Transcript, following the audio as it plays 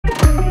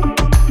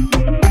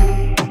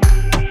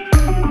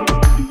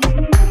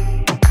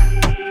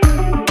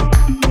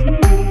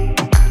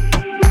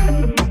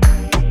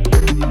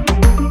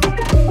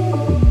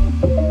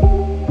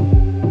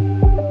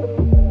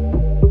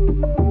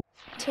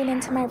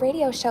my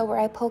radio show where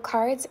I pull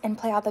cards and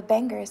play all the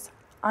bangers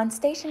on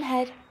Station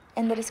Head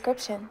in the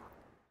description.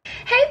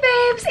 Hey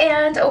babes,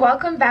 and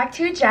welcome back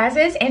to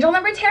Jazz's Angel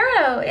Number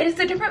Tarot. It is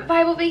a different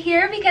vibe over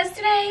here because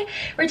today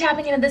we're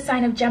tapping into the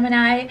sign of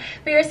Gemini.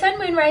 For your Sun,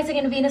 Moon, Rising,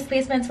 and Venus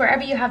placements,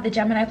 wherever you have the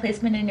Gemini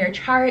placement in your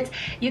chart,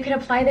 you can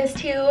apply this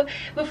to.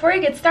 Before I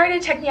get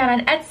started, check me out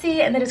on Etsy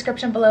in the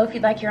description below if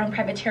you'd like your own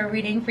private tarot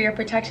reading for your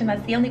protection.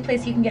 That's the only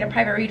place you can get a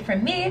private read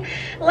from me.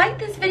 Like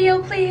this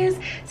video, please.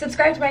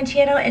 Subscribe to my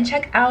channel and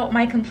check out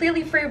my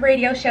completely free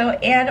radio show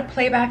and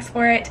playbacks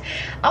for it.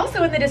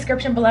 Also in the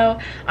description below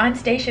on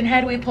Station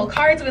Head, we pull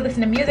cards, we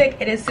listen to music.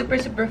 It is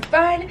super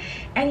fun.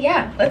 And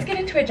yeah, let's get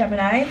into it,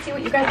 Gemini, and see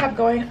what you guys have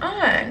going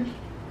on.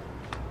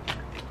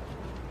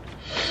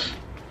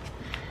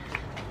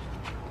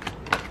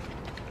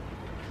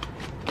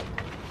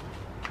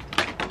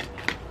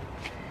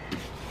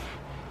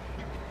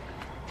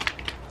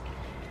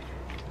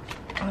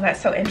 Oh,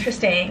 that's so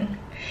interesting.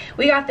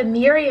 We got the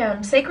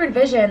Miriam Sacred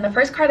Vision, the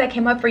first card that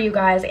came up for you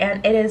guys,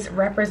 and it is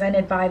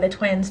represented by the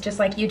twins, just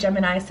like you,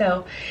 Gemini.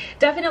 So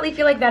definitely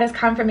feel like that is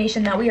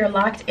confirmation that we are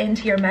locked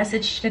into your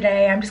message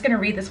today. I'm just going to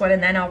read this one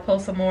and then I'll pull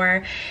some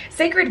more.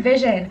 Sacred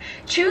Vision.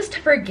 Choose to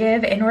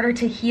forgive in order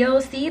to heal.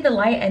 See the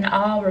light in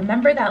all.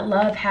 Remember that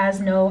love has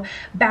no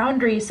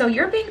boundaries. So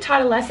you're being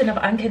taught a lesson of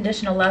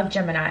unconditional love,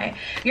 Gemini.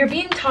 You're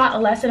being taught a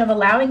lesson of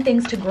allowing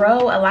things to grow,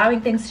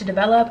 allowing things to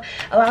develop,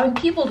 allowing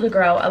people to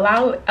grow,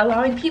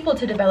 allowing people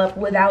to develop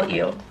without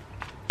you.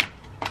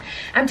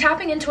 I'm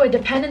tapping into a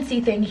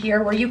dependency thing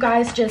here where you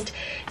guys just,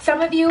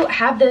 some of you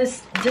have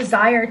this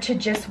desire to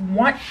just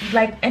want,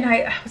 like, and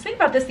I was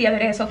thinking about this the other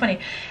day, it's so funny.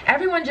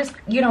 Everyone just,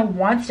 you know,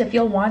 wants to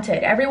feel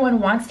wanted. Everyone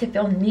wants to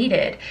feel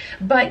needed,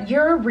 but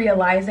you're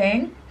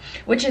realizing,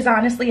 which is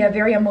honestly a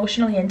very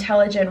emotionally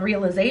intelligent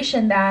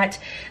realization, that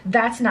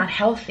that's not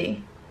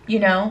healthy. You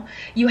know,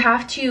 you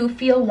have to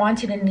feel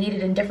wanted and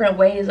needed in different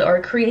ways,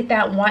 or create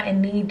that want and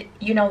need,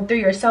 you know, through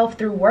yourself,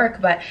 through work.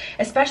 But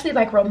especially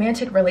like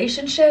romantic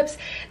relationships,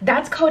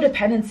 that's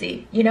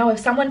codependency. You know, if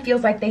someone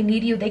feels like they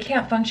need you, they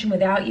can't function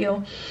without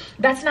you.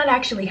 That's not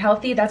actually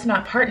healthy. That's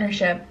not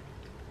partnership.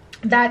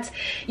 That's,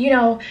 you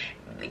know,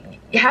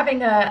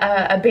 having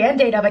a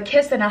band-aid of a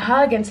kiss and a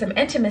hug and some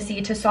intimacy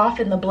to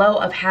soften the blow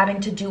of having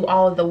to do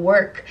all of the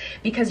work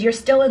because you're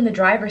still in the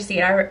driver's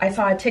seat. I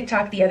saw a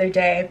TikTok the other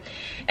day,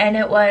 and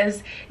it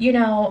was, you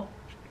know,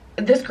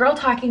 this girl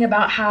talking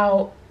about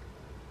how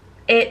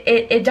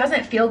it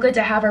doesn't feel good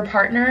to have her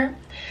partner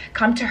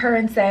come to her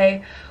and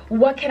say,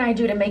 what can I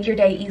do to make your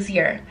day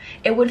easier?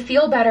 It would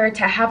feel better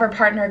to have her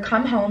partner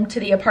come home to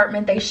the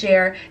apartment they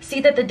share, see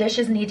that the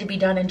dishes need to be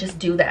done, and just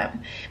do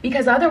them.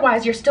 Because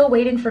otherwise you're still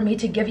waiting for me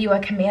to give you a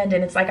command,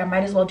 and it's like I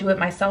might as well do it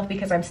myself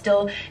because I'm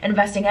still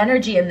investing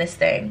energy in this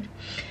thing.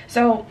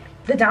 So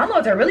the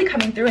downloads are really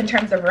coming through in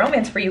terms of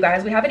romance for you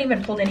guys. We haven't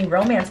even pulled any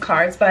romance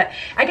cards, but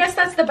I guess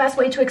that's the best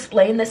way to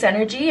explain this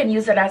energy and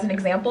use it as an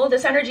example.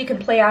 This energy can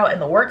play out in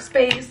the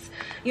workspace,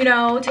 you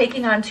know,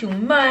 taking on too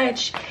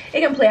much. It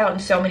can play out in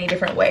so many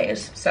different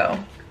ways.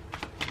 So,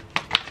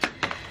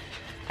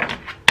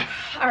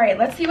 all right,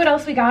 let's see what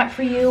else we got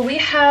for you. We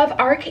have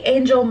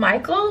Archangel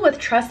Michael with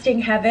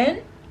Trusting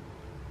Heaven.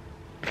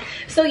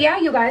 So yeah,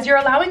 you guys, you're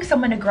allowing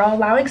someone to grow,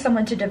 allowing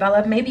someone to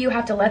develop. Maybe you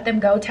have to let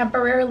them go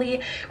temporarily,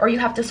 or you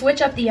have to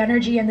switch up the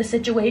energy in the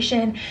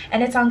situation,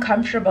 and it's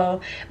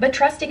uncomfortable. But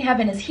Trusting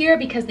Heaven is here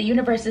because the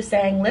universe is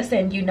saying,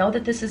 listen, you know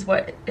that this is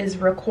what is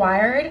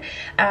required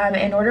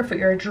in order for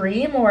your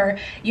dream, or,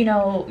 you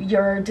know,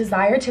 your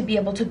desire to be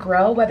able to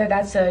grow, whether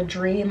that's a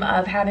dream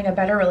of having a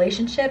better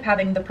relationship,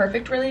 having the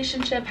perfect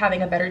relationship,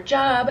 having a better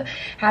job,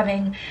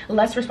 having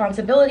less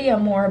responsibility, a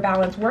more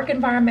balanced work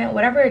environment,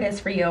 whatever it is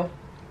for you.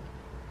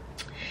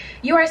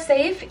 You are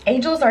safe.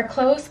 Angels are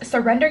close.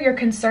 Surrender your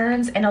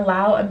concerns and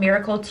allow a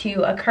miracle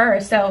to occur.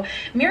 So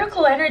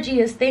miracle energy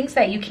is things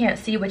that you can't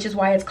see, which is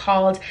why it's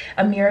called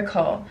a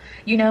miracle.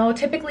 You know,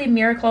 typically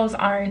miracles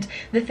aren't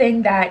the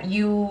thing that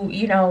you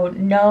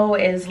know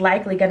is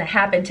likely going to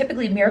happen.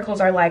 Typically miracles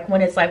are like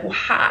when it's like, well,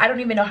 I don't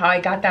even know how I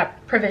got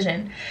that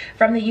provision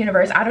from the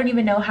universe. I don't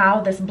even know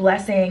how this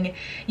blessing,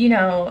 you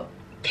know,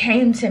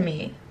 came to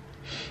me.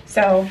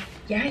 So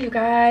yeah, you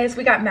guys,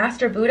 we got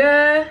Master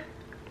Buddha.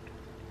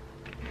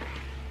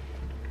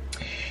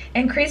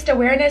 Increased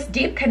awareness,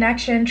 deep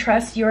connection,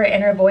 trust your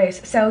inner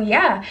voice. So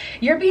yeah,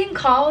 you're being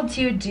called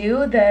to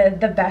do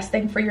the best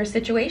thing for your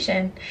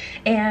situation,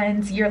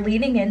 and you're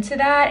leaning into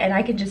that, and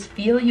I can just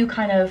feel you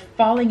kind of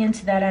falling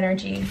into that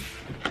energy.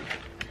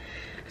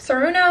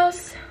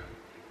 Sarunos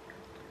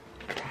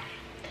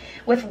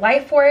with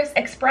life force,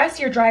 express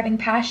your driving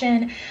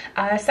passion.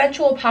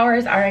 Sensual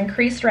powers are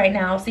increased right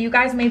now, so you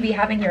guys may be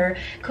having your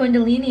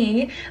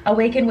kundalini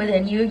awaken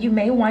within you. You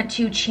may want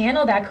to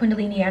channel that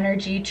kundalini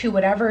energy to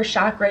whatever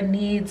chakra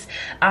needs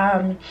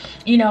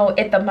you know,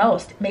 it the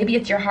most. Maybe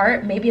it's your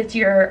heart, maybe it's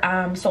your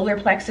solar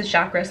plexus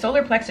chakra.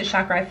 Solar plexus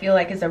chakra, I feel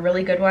like, is a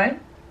really good one.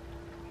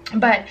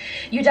 But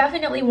you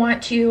definitely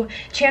want to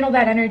channel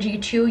that energy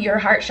to your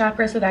heart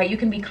chakra so that you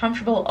can be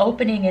comfortable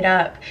opening it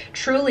up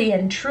truly,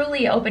 and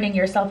truly opening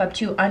yourself up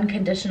to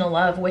unconditional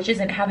love, which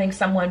isn't having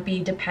someone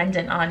be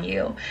dependent on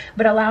you,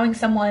 but allowing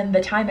someone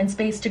the time and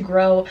space to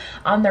grow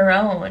on their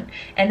own.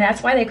 And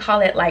that's why they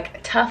call it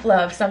like tough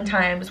love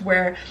sometimes,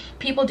 where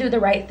people do the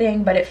right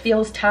thing but it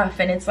feels tough,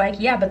 and it's like,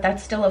 yeah, but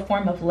that's still a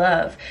form of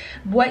love.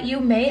 What you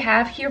may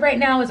have here right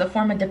now is a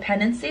form of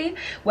dependency,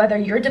 whether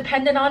you're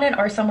dependent on it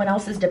or someone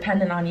else is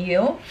dependent on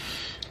you.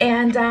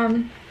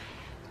 And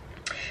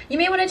you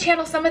may want to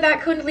channel some of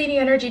that Kundalini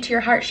energy to your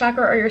heart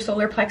chakra or your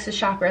solar plexus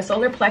chakra.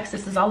 Solar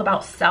plexus is all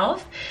about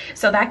self,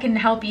 so that can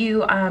help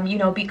you, you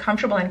know, be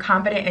comfortable and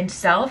confident in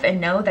self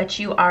and know that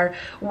you are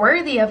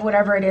worthy of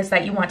whatever it is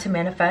that you want to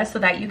manifest, so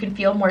that you can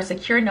feel more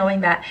secure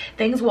knowing that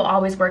things will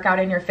always work out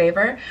in your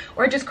favor,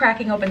 or just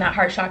cracking open that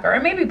heart chakra, or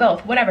maybe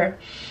both, whatever.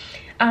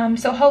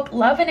 So hope,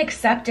 love, and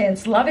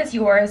acceptance. Love is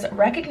yours.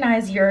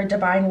 Recognize your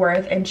divine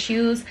worth and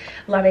choose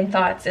loving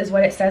thoughts is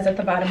what it says at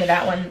the bottom of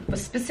that one. But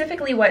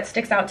specifically what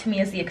sticks out to me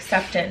is the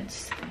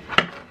acceptance.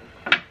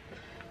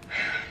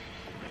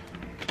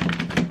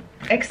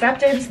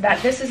 Acceptance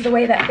that this is the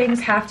way that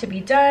things have to be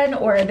done,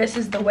 or this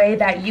is the way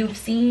that you've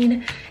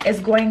seen is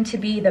going to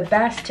be the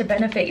best to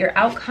benefit your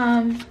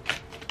outcome.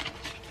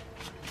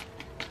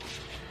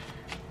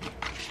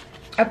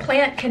 A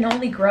plant can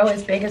only grow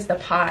as big as the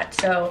pot.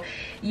 So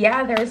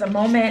yeah, there's a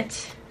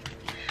moment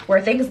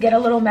where things get a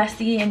little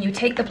messy and you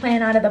take the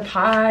plant out of the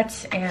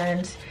pot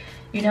and,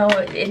 you know,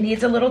 it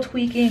needs a little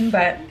tweaking,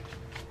 but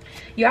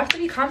you have to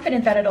be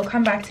confident that it'll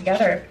come back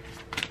together.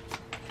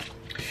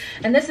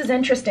 And this is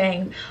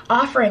interesting.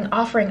 Offering,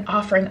 offering,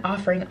 offering,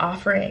 offering,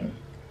 offering.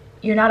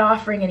 You're not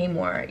offering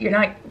anymore. You're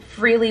not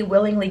freely,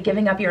 willingly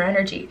giving up your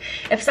energy.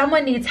 If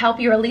someone needs help,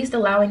 you're at least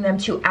allowing them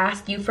to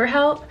ask you for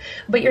help,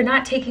 but you're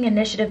not taking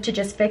initiative to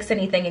just fix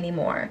anything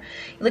anymore.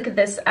 Look at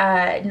this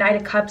Knight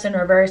of Cups in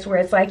reverse, where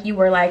it's like you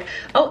were like,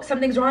 oh,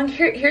 something's wrong.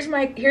 Here's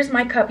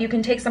my cup. You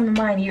can take some of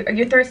mine.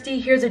 You're thirsty.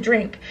 Here's a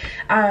drink.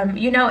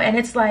 You know, and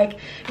it's like,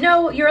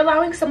 no, you're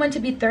allowing someone to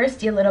be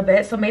thirsty a little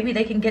bit, so maybe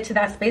they can get to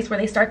that space where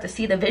they start to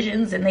see the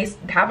visions and they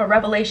have a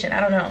revelation. I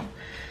don't know.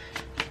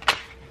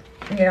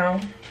 You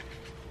know.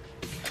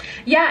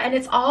 Yeah, and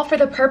it's all for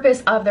the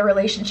purpose of the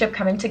relationship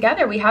coming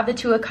together. We have the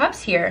Two of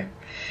Cups here.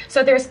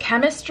 So there's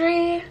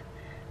chemistry.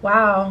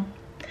 Wow.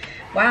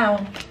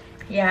 Wow.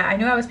 Yeah, I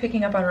knew I was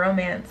picking up on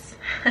romance.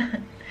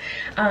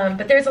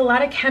 But there's a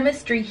lot of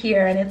chemistry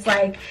here. And it's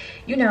like,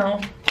 you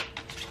know,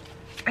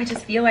 I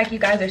just feel like you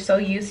guys are so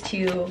used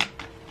to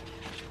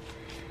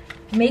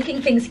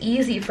making things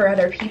easy for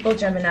other people,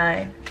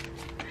 Gemini.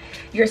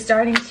 You're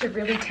starting to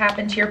really tap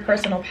into your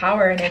personal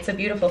power, and it's a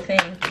beautiful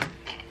thing.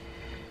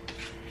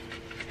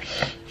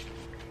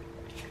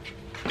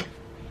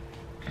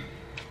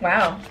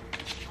 Wow.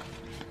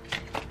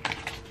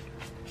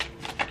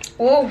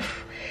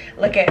 Oof.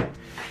 Look at.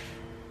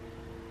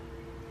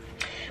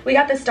 We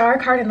got the Star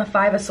card and the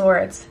Five of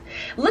Swords.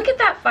 Look at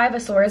that Five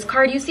of Swords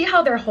card. You see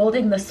how they're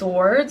holding the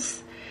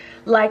swords?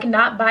 Like,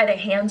 not by the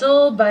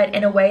handle, but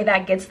in a way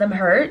that gets them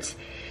hurt.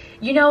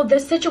 You know,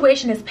 this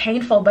situation is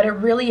painful, but it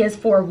really is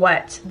for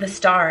what? The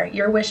Star,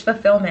 your wish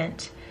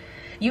fulfillment.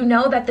 You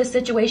know that this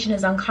situation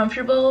is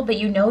uncomfortable, but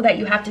you know that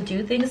you have to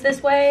do things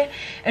this way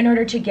in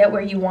order to get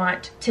where you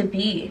want to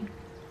be.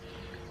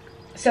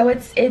 So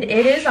it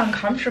is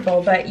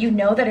uncomfortable, but you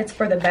know that it's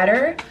for the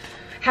better.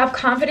 Have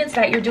confidence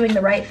that you're doing the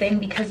right thing,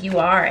 because you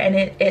are, and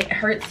it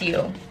hurts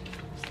you.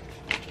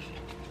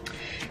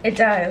 It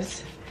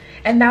does.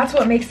 And that's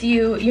what makes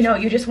you, you know,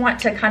 you just want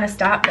to kind of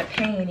stop the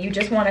pain. You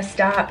just want to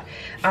stop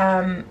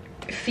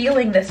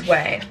feeling this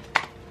way.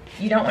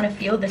 You don't want to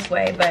feel this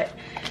way, but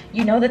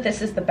you know that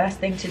this is the best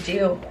thing to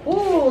do.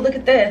 Ooh, look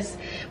at this.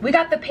 We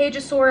got the Page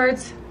of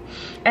Swords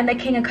and the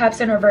King of Cups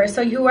in reverse.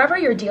 So whoever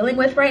you're dealing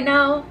with right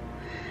now,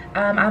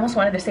 I almost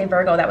wanted to say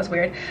Virgo, that was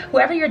weird.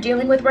 Whoever you're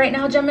dealing with right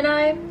now,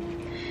 Gemini,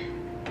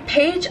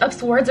 Page of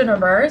Swords in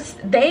reverse,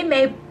 they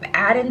may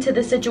add into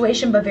the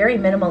situation, but very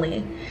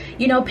minimally.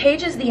 You know,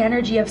 Page is the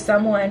energy of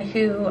someone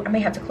who, I may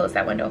have to close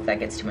that window if that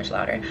gets too much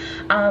louder.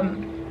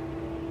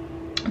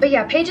 But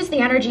yeah, Page is the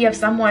energy of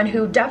someone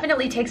who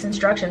definitely takes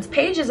instructions.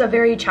 Page is a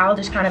very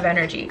childish kind of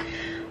energy.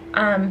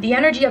 The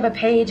energy of a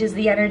page is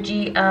the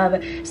energy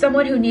of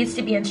someone who needs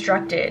to be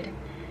instructed.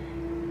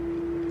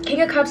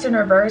 King of Cups in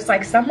reverse,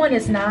 like someone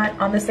is not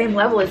on the same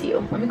level as you.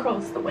 Let me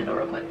close the window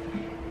real quick.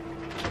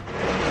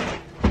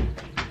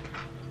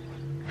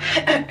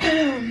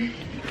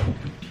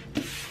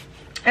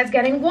 It's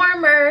getting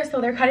warmer, so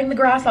they're cutting the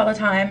grass all the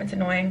time. It's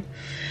annoying.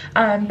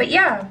 But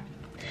yeah.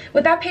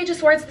 With that Page of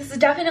Swords, this is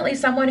definitely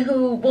someone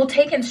who will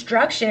take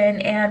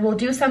instruction and will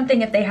do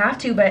something if they have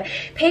to, but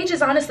Page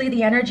is honestly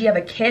the energy of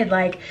a kid,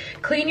 like,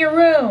 clean your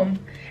room,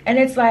 and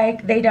it's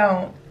like, they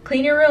don't.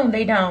 Clean your room,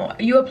 they don't.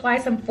 You apply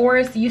some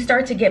force, you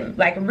start to get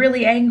like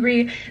really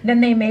angry,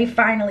 then they may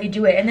finally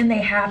do it, and then they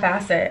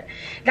half-ass it.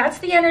 That's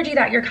the energy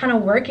that you're kind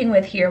of working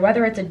with here,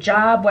 whether it's a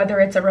job, whether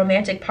it's a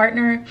romantic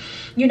partner.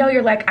 You know,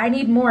 you're like, I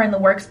need more in the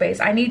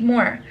workspace, I need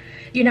more.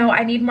 you know,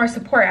 I need more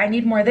support, I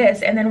need more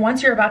this. And then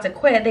once you're about to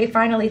quit, they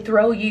finally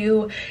throw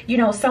you, you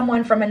know,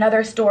 someone from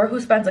another store who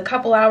spends a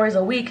couple hours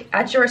a week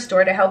at your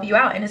store to help you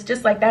out. And it's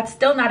just like, that's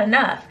still not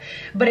enough,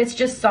 but it's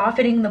just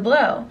softening the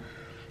blow.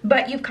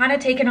 But you've kind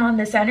of taken on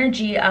this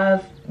energy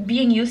of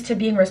being used to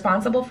being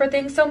responsible for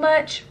things so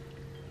much.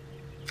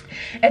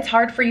 It's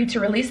hard for you to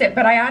release it,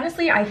 but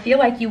I feel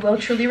like you will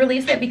truly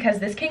release it, because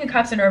this King of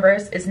Cups in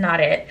reverse is not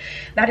it.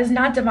 That is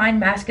not divine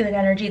masculine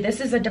energy.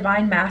 This is a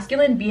divine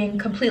masculine being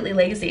completely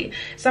lazy.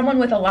 Someone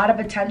with a lot of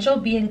potential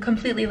being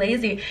completely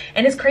lazy.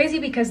 And it's crazy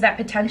because that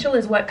potential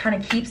is what kind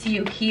of keeps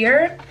you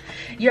here.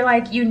 You're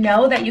like, you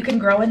know that you can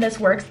grow in this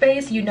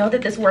workspace. You know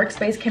that this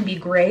workspace can be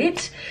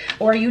great,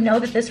 or you know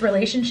that this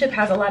relationship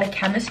has a lot of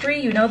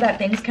chemistry. You know that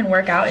things can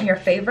work out in your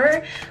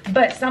favor,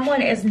 but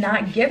someone is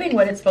not giving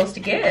what it's supposed to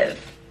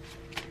give.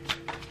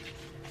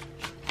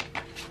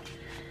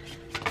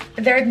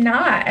 They're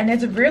not, and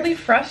it's really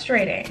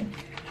frustrating.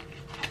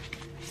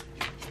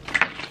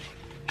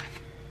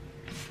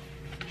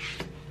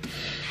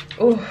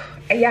 Oh,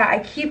 yeah, I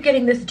keep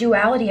getting this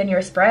duality in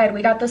your spread.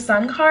 We got the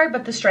Sun card,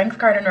 but the Strength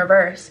card in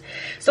reverse.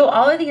 So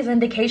all of these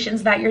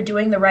indications that you're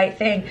doing the right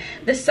thing.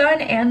 The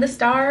Sun and the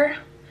Star,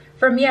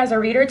 for me as a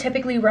reader,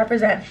 typically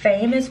represent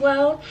fame as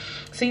well.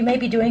 So you may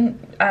be dealing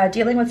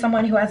with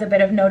someone who has a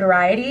bit of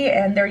notoriety,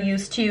 and they're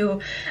used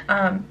to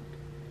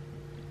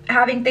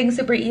having things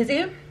super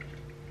easy.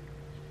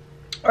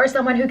 Or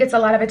someone who gets a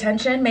lot of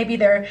attention. Maybe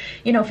they're,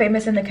 you know,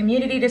 famous in the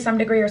community to some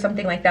degree or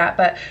something like that.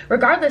 But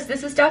regardless,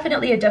 this is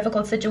definitely a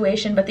difficult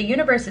situation. But the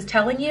universe is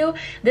telling you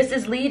this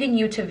is leading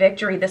you to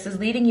victory. This is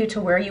leading you to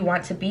where you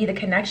want to be. The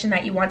connection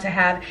that you want to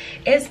have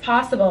is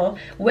possible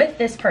with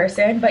this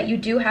person, but you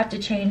do have to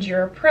change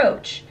your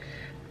approach.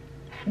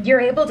 You're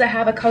able to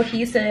have a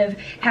cohesive,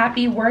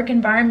 happy work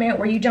environment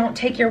where you don't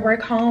take your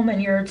work home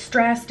and you're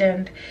stressed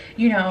and,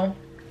 you know,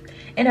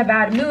 in a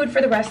bad mood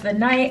for the rest of the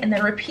night and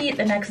then repeat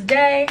the next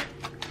day.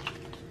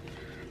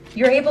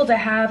 You're able to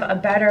have a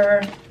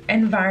better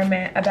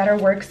environment, a better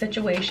work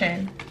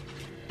situation.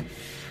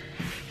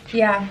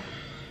 Yeah.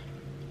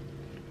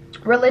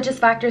 Religious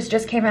factors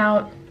just came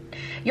out.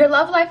 Your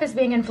love life is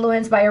being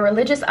influenced by a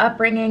religious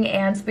upbringing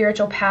and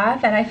spiritual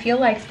path. And I feel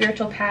like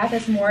spiritual path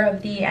is more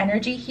of the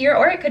energy here,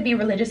 or it could be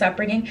religious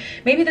upbringing.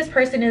 Maybe this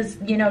person is,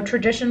 you know,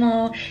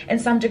 traditional in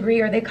some degree,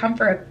 or they come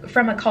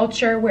from a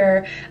culture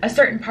where a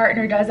certain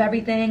partner does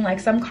everything. Like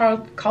some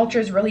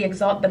cultures really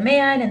exalt the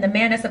man, and the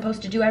man is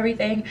supposed to do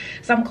everything.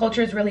 Some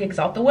cultures really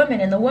exalt the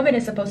woman, and the woman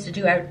is supposed to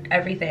do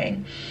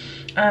everything.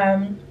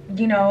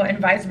 You know, and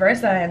vice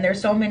versa. And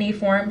there's so many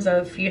forms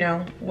of, you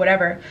know,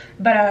 whatever.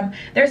 But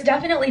there's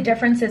definitely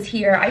differences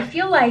here. I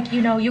feel like,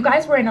 you know, you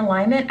guys were in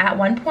alignment at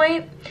one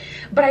point,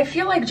 but I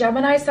feel like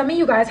Gemini, some of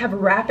you guys have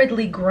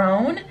rapidly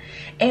grown,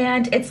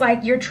 and it's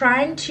like you're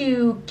trying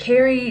to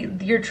carry,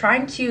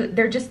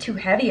 they're just too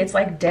heavy. It's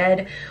like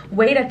dead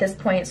weight at this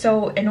point.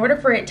 So in order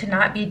for it to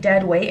not be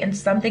dead weight and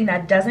something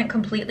that doesn't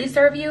completely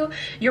serve you,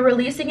 you're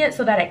releasing it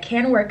so that it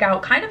can work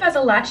out, kind of as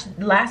a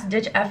last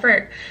ditch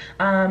effort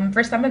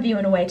for some of you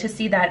in a way, to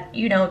see that,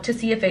 you know, to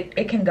see if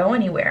it can go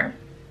anywhere.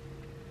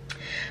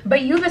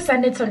 But you've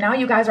ascended, so now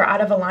you guys are out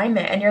of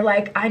alignment, and you're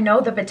like, I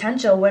know the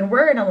potential. When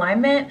we're in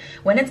alignment,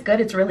 when it's good,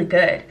 it's really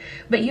good.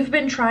 But you've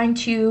been trying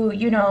to,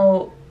 you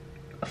know,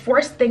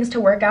 force things to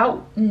work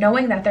out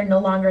knowing that they're no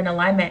longer in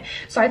alignment.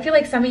 So I feel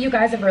like some of you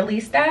guys have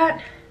released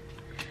that,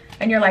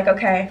 and you're like,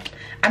 okay,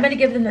 I'm going to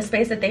give them the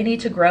space that they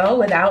need to grow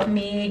without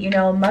me, you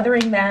know,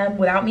 mothering them,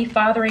 without me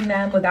fathering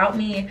them, without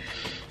me,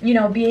 you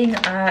know, being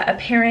a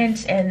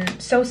parent and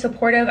so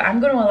supportive. I'm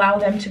going to allow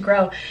them to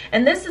grow.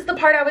 And this is the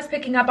part I was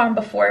picking up on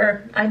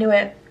before I knew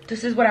it.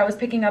 This is what I was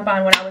picking up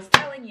on when I was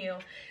telling you.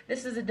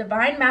 This is a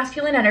divine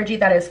masculine energy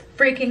that is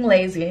freaking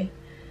lazy.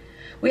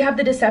 We have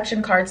the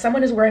deception card.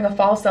 Someone is wearing a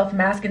false self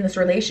mask in this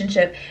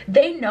relationship.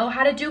 They know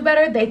how to do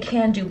better. They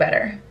can do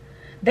better.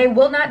 They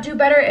will not do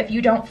better if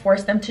you don't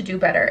force them to do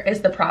better,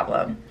 is the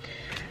problem.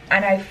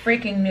 And I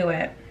freaking knew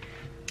it.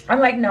 I'm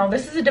like, no,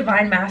 this is a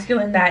divine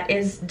masculine that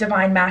is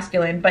divine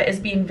masculine, but is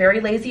being very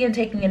lazy and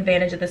taking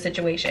advantage of the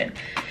situation.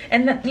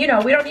 And, you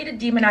know, we don't need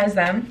to demonize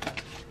them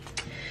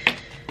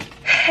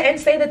and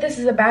say that this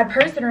is a bad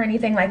person or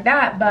anything like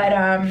that, but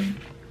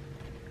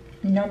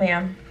no,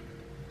 ma'am.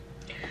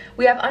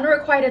 We have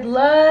unrequited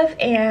love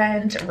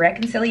and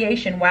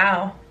reconciliation.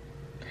 Wow.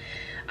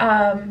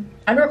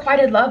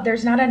 Unrequited love,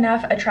 there's not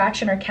enough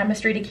attraction or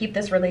chemistry to keep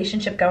this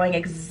relationship going.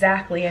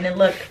 Exactly. And then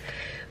look,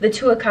 the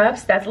Two of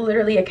Cups, that's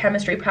literally a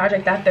chemistry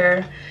project that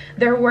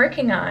they're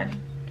working on.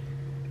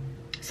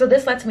 So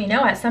this lets me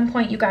know at some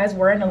point you guys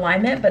were in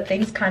alignment, but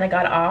things kind of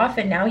got off,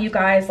 and now you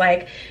guys,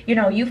 like, you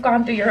know, you've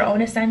gone through your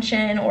own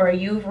ascension, or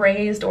you've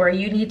raised, or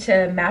you need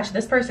to match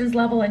this person's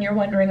level, and you're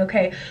wondering,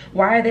 okay,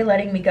 why are they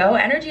letting me go?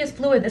 Energy is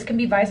fluid. This can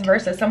be vice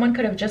versa. Someone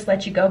could have just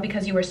let you go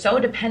because you were so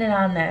dependent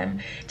on them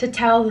to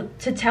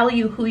tell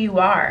you who you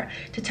are,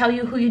 to tell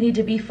you who you need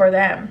to be for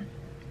them.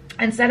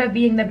 Instead of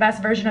being the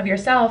best version of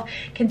yourself,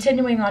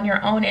 continuing on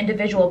your own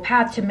individual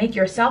path to make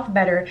yourself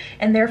better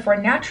and therefore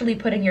naturally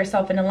putting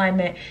yourself in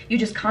alignment, you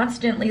just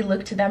constantly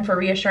look to them for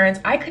reassurance.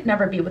 I could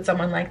never be with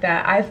someone like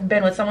that. I've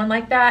been with someone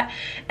like that,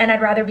 and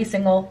I'd rather be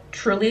single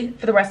truly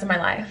for the rest of my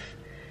life.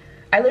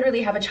 I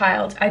literally have a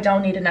child. I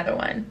don't need another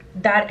one.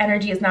 That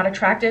energy is not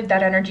attractive.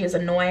 That energy is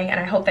annoying, and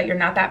I hope that you're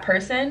not that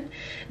person.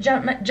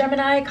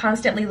 Gemini,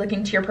 constantly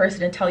looking to your person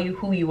to tell you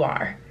who you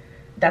are.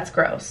 That's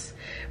gross.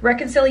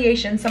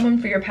 Reconciliation, someone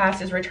for your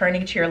past is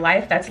returning to your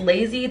life. That's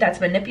lazy, that's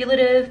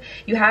manipulative.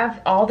 You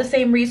have all the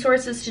same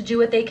resources to do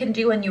what they can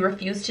do and you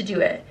refuse to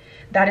do it.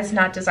 That is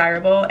not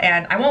desirable,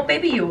 and I won't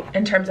baby you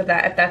in terms of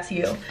that if that's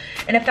you.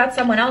 And if that's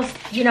someone else,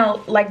 you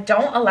know, like,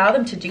 don't allow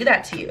them to do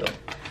that to you.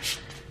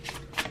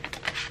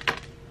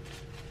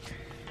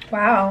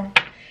 Wow.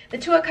 The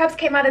Two of Cups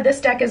came out of this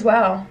deck as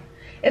well.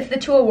 It's the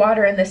Two of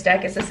Water in this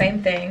deck. It's the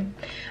same thing.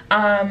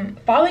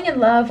 Falling in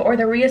love or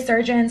the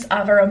resurgence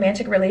of a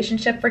romantic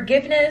relationship,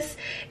 forgiveness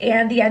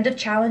and the end of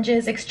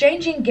challenges,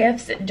 exchanging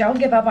gifts. Don't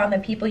give up on the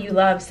people you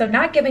love. So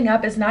not giving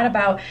up is not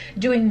about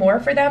doing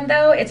more for them,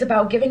 though. It's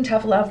about giving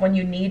tough love when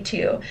you need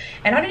to.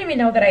 And I don't even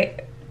know that I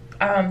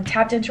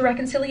tapped into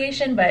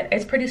reconciliation, but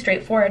it's pretty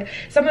straightforward.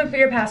 Someone for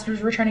your past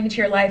was returning to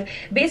your life.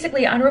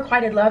 Basically,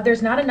 unrequited love.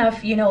 There's not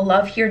enough, you know,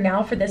 love here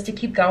now for this to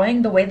keep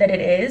going the way that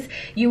it is.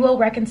 You will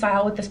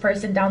reconcile with this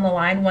person down the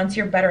line once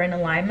you're better in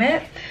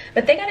alignment.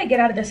 But they gotta get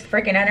out of this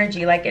freaking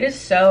energy. Like, it is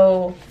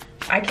so,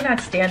 I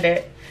cannot stand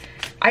it.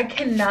 I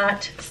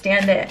cannot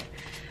stand it.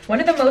 One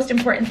of the most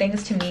important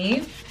things to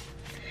me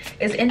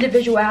is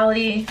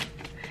individuality.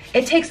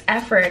 It takes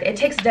effort. It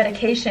takes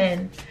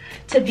dedication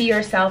to be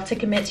yourself, to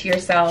commit to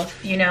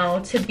yourself, you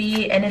know, to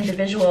be an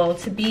individual,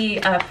 to be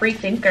a free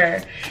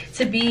thinker,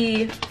 to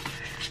be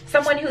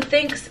someone who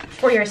thinks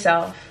for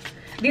yourself.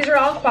 These are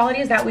all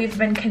qualities that we've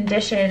been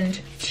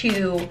conditioned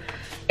to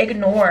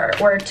ignore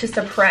or to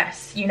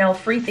suppress, you know,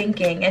 free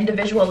thinking,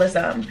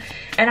 individualism.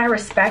 And I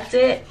respect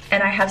it,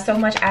 and I have so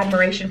much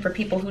admiration for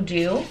people who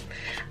do.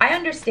 I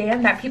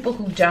understand that people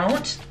who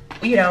don't,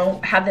 you know,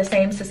 have the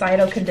same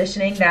societal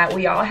conditioning that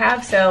we all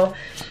have. So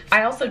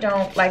I also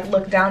don't like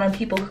look down on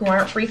people who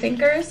aren't free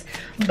thinkers,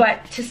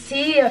 but to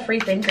see a free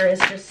thinker is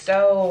just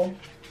so,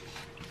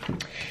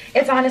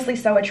 it's honestly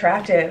so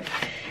attractive.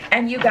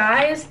 And you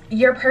guys,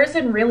 your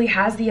person really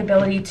has the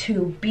ability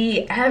to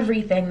be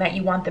everything that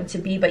you want them to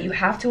be, but you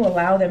have to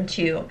allow them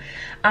to.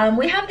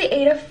 We have the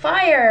Eight of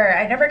Fire.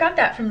 I never got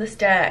that from this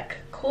deck.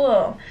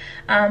 Cool.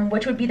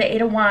 Which would be the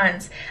Eight of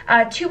Wands.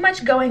 Too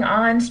much going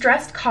on,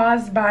 stress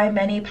caused by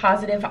many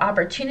positive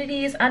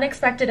opportunities,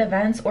 unexpected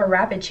events, or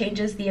rapid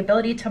changes, the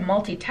ability to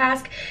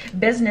multitask,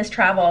 business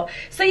travel.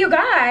 So you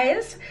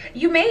guys,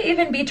 you may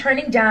even be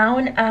turning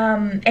down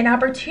an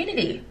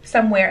opportunity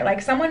somewhere.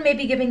 Like, someone may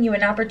be giving you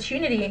an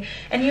opportunity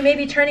and you may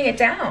be turning it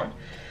down.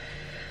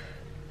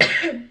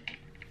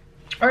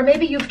 Or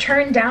maybe you've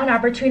turned down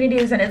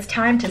opportunities and it's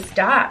time to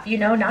stop, you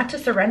know, not to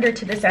surrender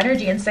to this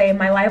energy and say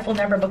my life will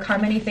never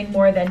become anything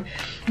more than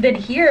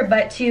here,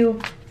 but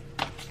to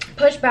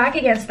push back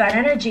against that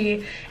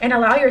energy and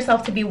allow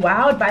yourself to be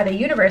wowed by the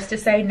universe, to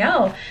say,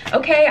 no,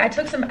 okay, I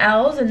took some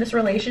L's in this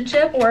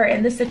relationship or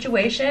in this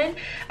situation.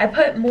 I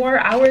put more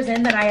hours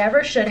in than I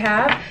ever should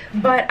have,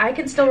 but I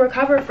can still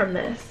recover from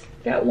this.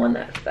 Got one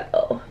that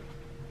fell.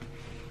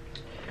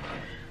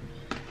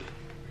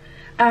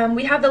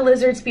 We have the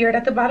Lizard Spirit.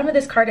 At the bottom of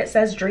this card, it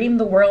says dream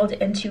the world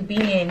into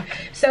being.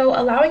 So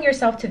allowing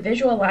yourself to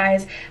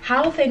visualize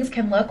how things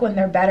can look when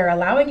they're better,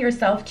 allowing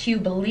yourself to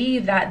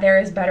believe that there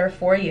is better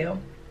for you.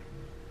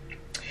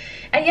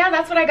 And yeah,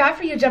 that's what I got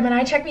for you,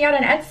 Gemini. Check me out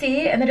on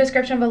Etsy in the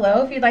description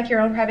below if you'd like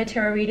your own private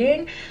tarot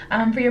reading.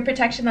 For your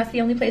protection, that's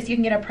the only place you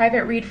can get a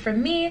private read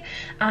from me.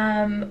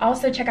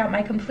 Also, check out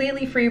my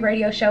completely free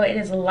radio show. It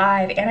is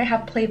live, and I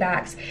have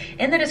playbacks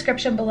in the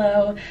description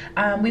below.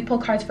 We pull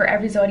cards for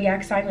every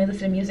zodiac sign. We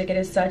listen to music. It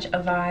is such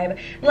a vibe.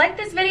 Like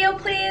this video,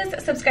 please.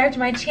 Subscribe to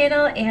my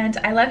channel, and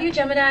I love you,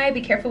 Gemini.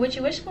 Be careful what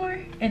you wish for,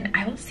 and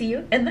I will see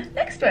you in the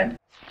next one.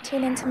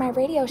 Tune into my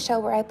radio show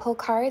where I pull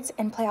cards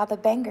and play all the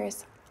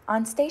bangers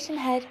on Station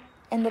Head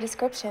in the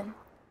description.